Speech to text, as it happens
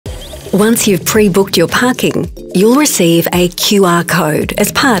Once you've pre-booked your parking, you'll receive a QR code as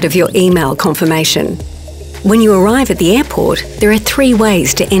part of your email confirmation. When you arrive at the airport, there are 3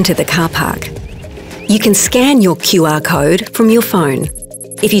 ways to enter the car park. You can scan your QR code from your phone.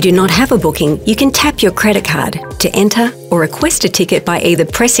 If you do not have a booking, you can tap your credit card to enter or request a ticket by either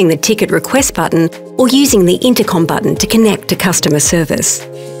pressing the ticket request button or using the intercom button to connect to customer service.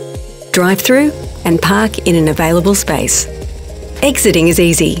 Drive through and park in an available space. Exiting is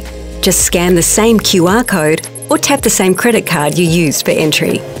easy. Just scan the same QR code or tap the same credit card you used for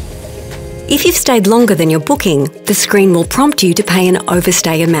entry. If you've stayed longer than your booking, the screen will prompt you to pay an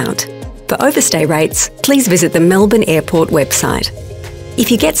overstay amount. For overstay rates, please visit the Melbourne Airport website.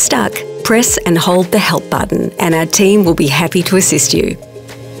 If you get stuck, press and hold the help button and our team will be happy to assist you.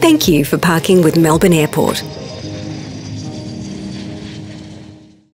 Thank you for parking with Melbourne Airport.